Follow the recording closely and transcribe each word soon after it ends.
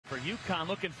For UConn,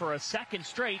 looking for a second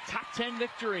straight top 10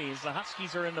 victories. The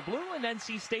Huskies are in the blue and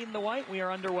NC State in the white. We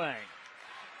are underway.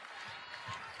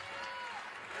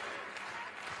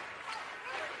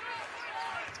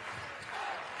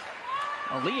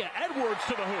 Aaliyah Edwards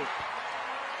to the hoop.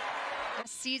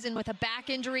 This season with a back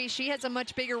injury, she has a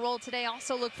much bigger role today.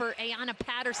 Also look for Ayanna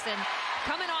Patterson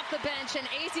coming off the bench, and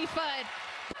Azzi Fudd.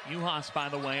 Uhas, by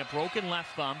the way, a broken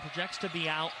left thumb, projects to be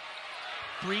out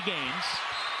 3 games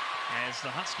as the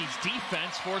Huskies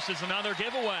defense forces another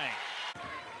giveaway.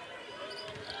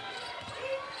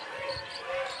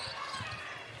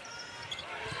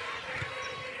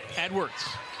 Edwards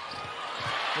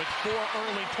with 4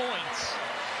 early points.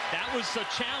 That was a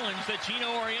challenge that Gino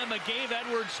Auriemma gave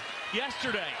Edwards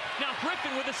yesterday. Now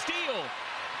Griffin with a steal.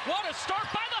 What a start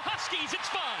by the Huskies. It's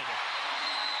Fudd.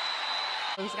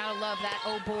 He's got to love that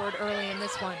O board early in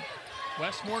this one.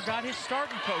 Westmore got his start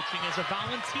in coaching as a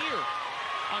volunteer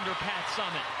under Pat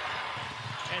Summitt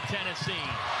at Tennessee.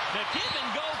 The give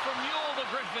and go from Mule to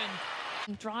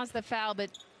Griffin. Draws the foul, but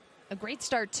a great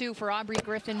start too for Aubrey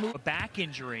Griffin. A back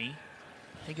injury.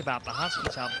 Think about the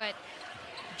Huskies. But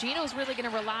Gino's really going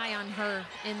to rely on her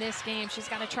in this game. She's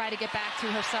got to try to get back to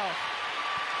herself.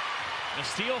 A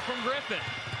steal from Griffin.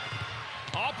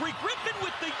 Aubrey Griffin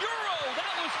with the Euro.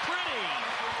 That was pretty.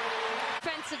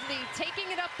 Offensively, taking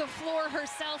it up the floor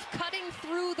herself, cutting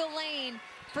through the lane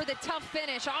for the tough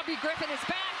finish. Aubrey Griffin is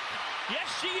back. Yes,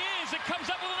 she is. It comes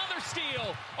up with another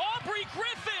steal. Aubrey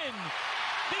Griffin.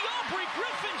 The Aubrey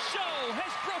Griffin show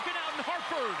has broken out in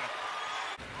Hartford.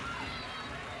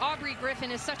 Aubrey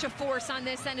Griffin is such a force on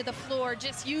this end of the floor,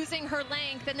 just using her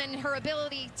length and then her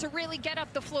ability to really get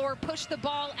up the floor, push the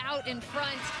ball out in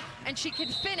front, and she can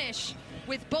finish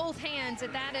with both hands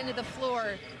at that end of the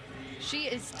floor. She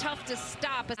is tough to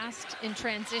stop in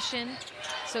transition,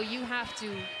 so you have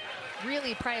to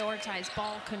really prioritize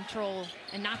ball control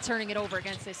and not turning it over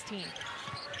against this team.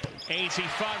 Azzi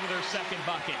Fudd with her second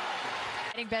bucket.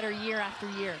 Getting better year after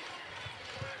year.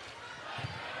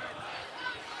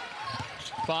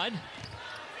 Fudd.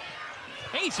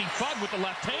 Azzi Fudd with the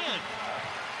left hand.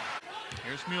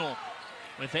 Here's Mule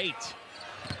with 8.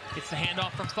 Gets the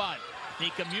handoff from Fudd.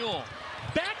 Nika Mule.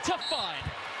 Back to Fudd.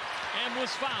 And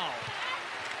was fouled.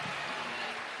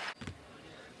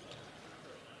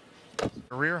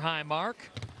 Career high mark.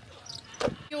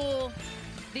 Mule,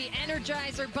 the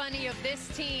Energizer Bunny of this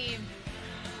team.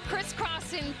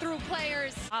 Crisscrossing through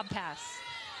players. Lob pass.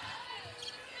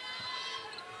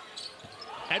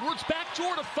 Edwards back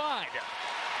door to Fudd.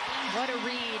 What a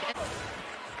read.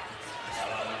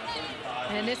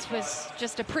 And this was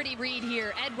just a pretty read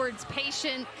here. Edwards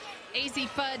patient. Azzi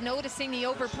Fudd noticing the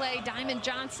overplay. Diamond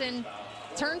Johnson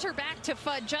turned her back to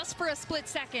Fudd just for a split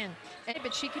second.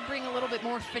 But she could bring a little bit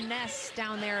more finesse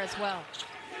down there as well.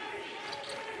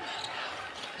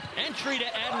 Entry to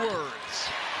Edwards.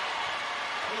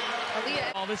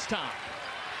 Aaliyah. All this time.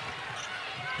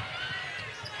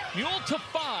 Mule to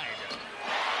Fudd.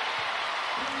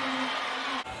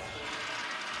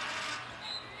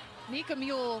 Nika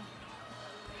Mule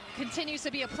continues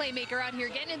to be a playmaker out here,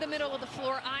 getting in the middle of the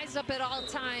floor, eyes up at all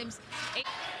times.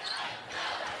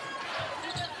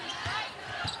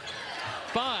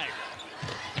 Fudd.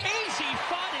 Azzi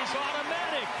Fudd is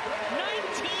automatic.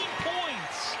 19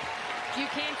 points. You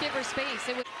can't give her space.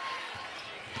 It was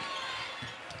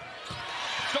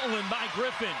stolen by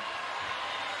Griffin.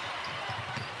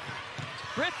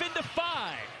 Griffin to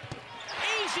Fudd.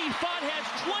 Azzi Fudd has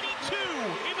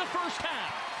 22 in the first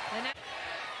half.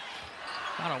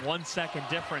 About a 1-second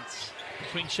difference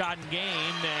between shot and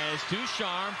game as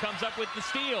Ducharme comes up with the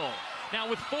steal. Now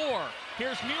with 4,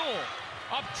 here's Mule.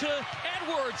 Up to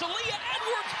Edwards. Aaliyah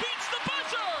Edwards beats the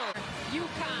buzzer!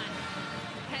 UConn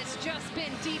has just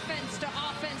been defense to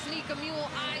offense. Nika Mule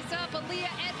eyes up. Aaliyah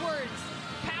Edwards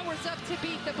powers up to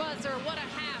beat the buzzer. What a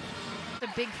half. The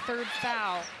big third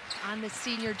foul on the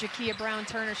senior Jakia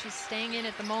Brown-Turner. She's staying in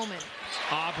at the moment.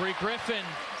 Aubrey Griffin.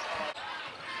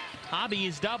 Hobby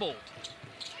is doubled.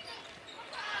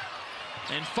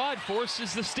 And Fudd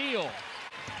forces the steal.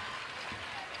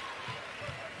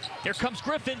 Here comes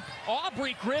Griffin.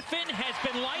 Aubrey Griffin has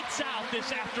been lights out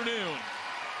this afternoon.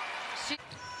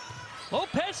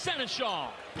 Lopez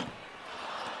Seneschal.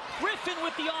 Griffin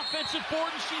with the offensive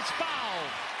board, and she's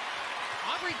fouled.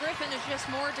 Aubrey Griffin is just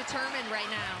more determined right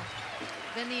now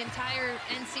than the entire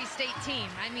NC State team.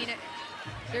 I mean,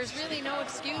 there's really no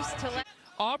excuse to let...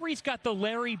 Aubrey's got the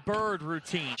Larry Bird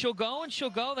routine. She'll go and she'll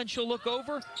go, then she'll look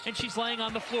over, and she's laying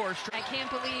on the floor. I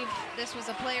can't believe this was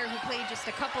a player who played just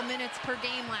a couple minutes per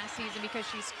game last season because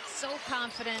she's so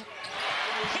confident.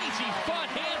 Azzi Fudd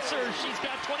answers. She's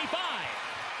got 25.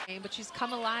 But she's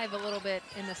come alive a little bit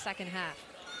in the second half.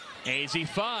 Azzi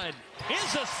Fudd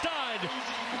is a stud.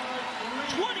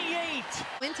 28.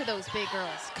 Into those big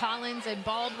girls, Collins and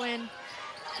Baldwin.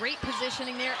 Great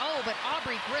positioning there. Oh, but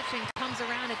Aubrey Griffin comes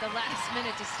around at the last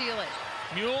minute to steal it.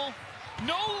 Mule,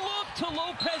 no look to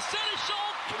Lopez. Seneschal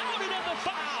counted at the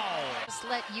foul. Just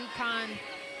let UConn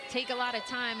take a lot of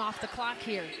time off the clock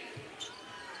here.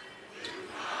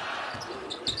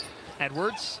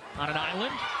 Edwards on an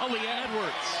island. Aaliyah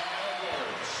Edwards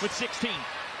with 16.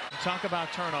 Talk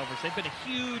about turnovers. They've been a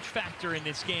huge factor in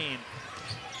this game.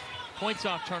 Points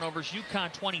off turnovers,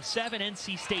 UConn 27,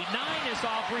 NC State 9 as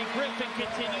Aubrey Griffin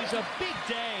continues a big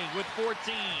day with 14.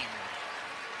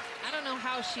 I don't know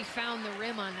how she found the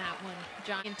rim on that one,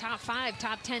 John. In top 5,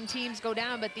 top 10 teams go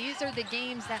down, but these are the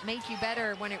games that make you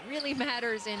better when it really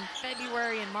matters in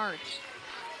February and March.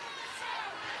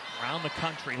 Around the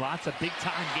country, lots of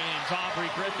big-time games. Aubrey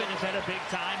Griffin has had a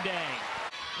big-time day.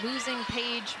 Losing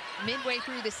Paige midway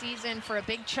through the season for a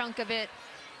big chunk of it.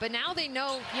 But now they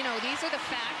know, these are the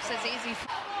facts as Azzi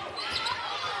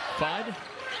Fudd,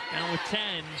 now with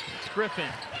 10, it's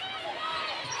Griffin.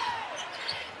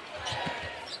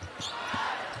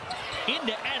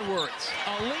 Into Edwards.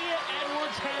 Aaliyah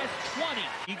Edwards has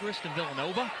 20. Egress to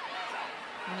Villanova.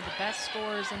 One of the best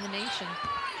scorers in the nation.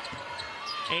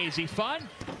 Azzi Fudd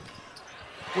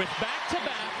with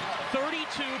back-to-back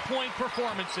 32-point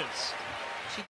performances.